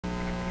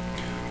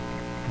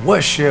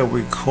What shall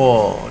we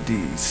call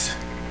these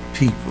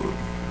people?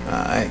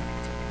 Alright.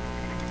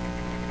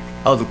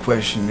 Other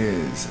question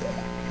is,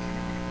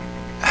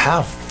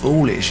 how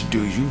foolish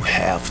do you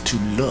have to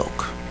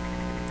look?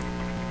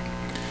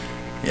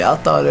 Yeah, I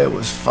thought it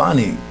was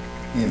funny,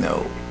 you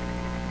know,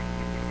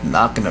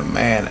 knocking a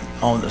man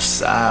on the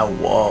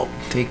sidewalk,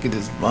 taking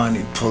his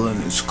money,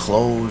 pulling his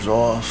clothes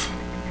off,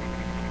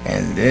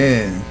 and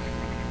then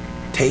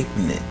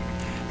taping it,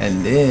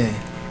 and then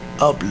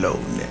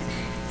uploading it.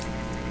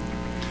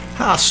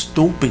 How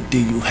stupid do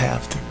you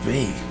have to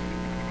be?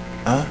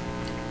 Huh?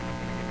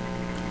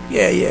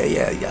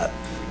 Yeah.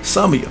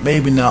 Some of you,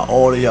 maybe not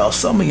all of y'all,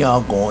 some of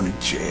y'all going to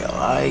jail,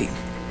 alright?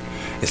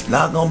 It's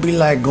not gonna be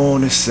like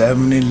going to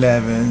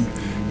 7-Eleven,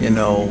 you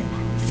know,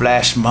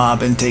 flash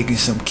mobbing, taking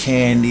some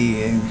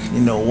candy, and,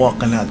 you know,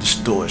 walking out the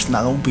store. It's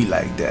not gonna be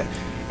like that.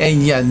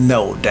 And you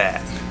know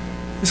that.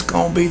 It's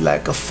gonna be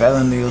like a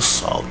felony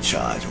assault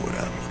charge or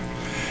whatever.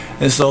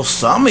 And so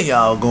some of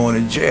y'all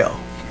going to jail.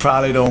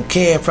 Probably don't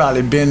care,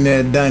 probably been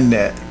there, done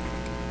that.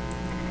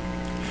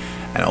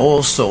 And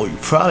also, you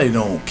probably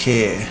don't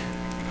care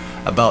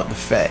about the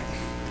fact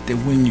that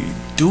when you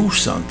do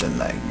something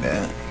like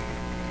that,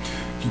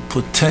 you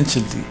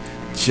potentially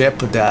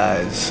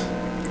jeopardize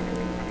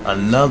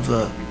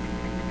another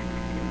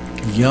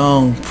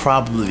young,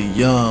 probably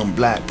young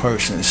black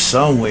person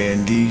somewhere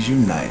in these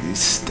United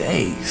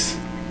States.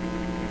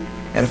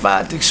 And if I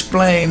had to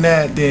explain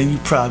that, then you're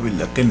probably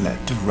looking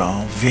at the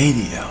wrong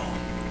video.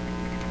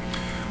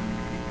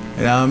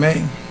 You know what I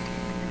mean?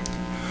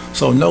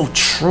 So no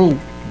true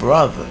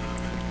brother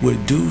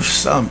would do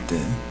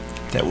something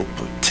that would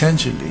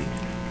potentially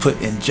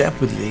put in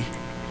jeopardy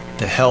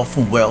the health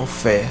and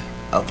welfare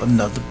of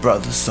another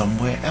brother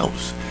somewhere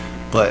else.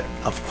 But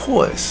of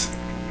course,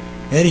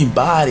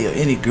 anybody or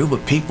any group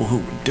of people who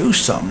would do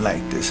something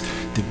like this,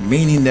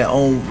 demeaning their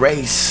own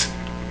race,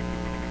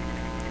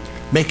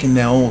 making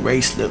their own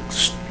race look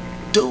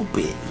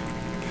stupid,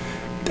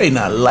 they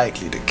not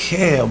likely to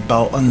care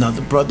about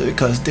another brother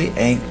because they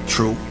ain't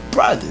true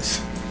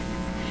brothers.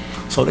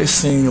 So they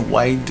seen a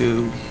white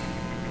dude,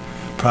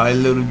 probably a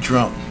little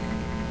drunk,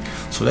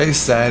 so they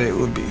decided it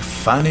would be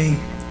funny,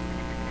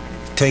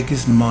 take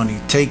his money,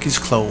 take his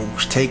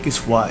clothes, take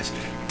his watch,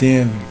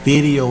 then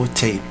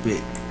videotape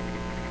it,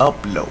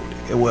 upload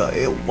it. Well,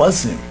 it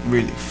wasn't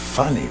really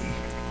funny,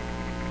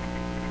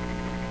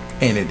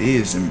 and it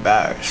is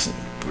embarrassing,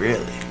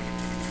 really.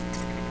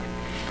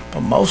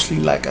 But mostly,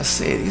 like I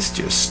said, it's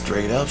just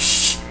straight up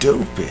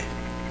stupid.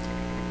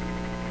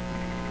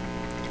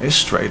 It's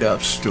straight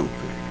up stupid.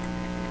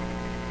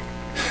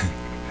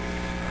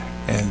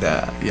 And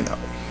you know,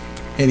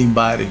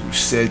 anybody who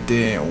sat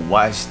there and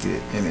watched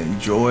it and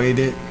enjoyed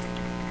it,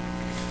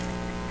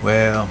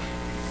 well,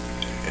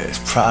 there's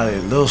probably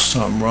a little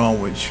something wrong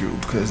with you,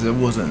 because there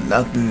wasn't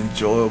nothing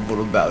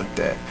enjoyable about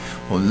that.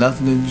 Well,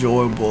 nothing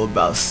enjoyable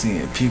about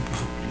seeing people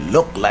who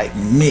look like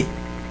me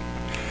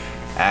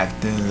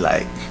acting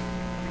like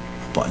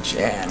a bunch of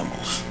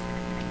animals,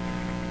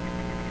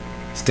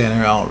 standing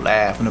around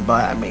laughing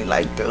about it. I mean,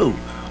 like, dude,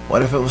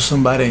 what if it was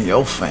somebody in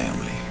your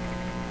family?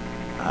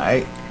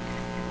 Alright?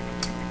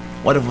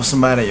 What if it was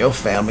somebody in your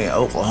family in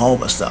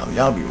Oklahoma or something?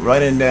 Y'all be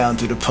running down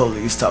to the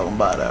police talking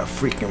about a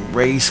freaking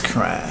race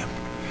crime.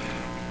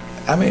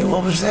 I mean,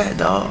 what was that,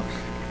 dog?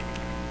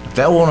 If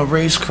that wasn't a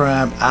race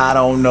crime, I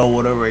don't know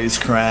what a race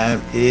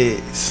crime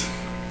is.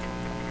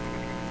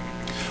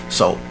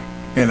 So,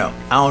 you know,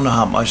 I don't know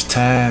how much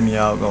time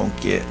y'all gonna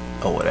get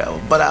or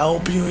whatever, but I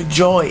hope you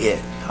enjoy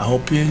it. I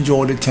hope you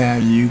enjoy the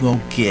time you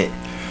gonna get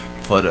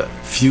for the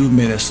few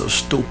minutes of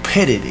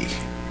stupidity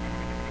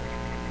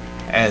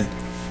and,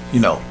 you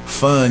know,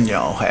 fun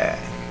y'all had.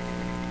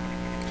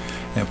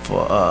 And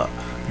for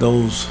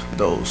those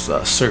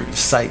certain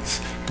sites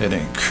that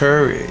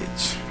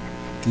encourage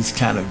these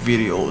kind of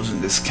videos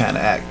and this kind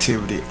of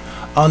activity,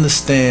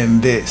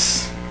 understand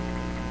this: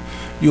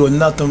 you are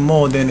nothing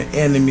more than an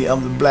enemy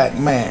of the black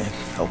man,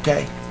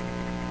 okay?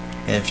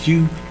 And if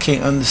you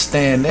can't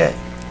understand that,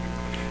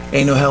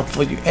 ain't no help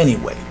for you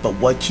anyway. But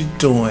what you're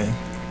doing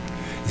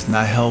is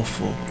not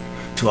helpful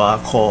to our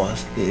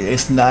cause.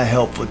 It's not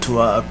helpful to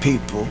our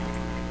people.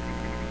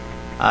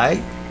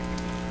 Alright?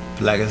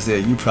 But like I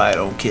said, you probably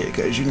don't care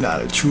because you're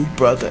not a true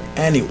brother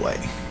anyway.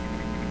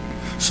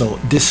 So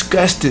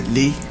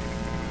disgustedly,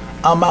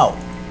 I'm out.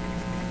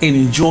 And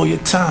enjoy your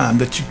time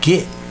that you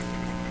get.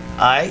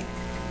 Alright?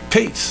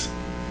 Peace.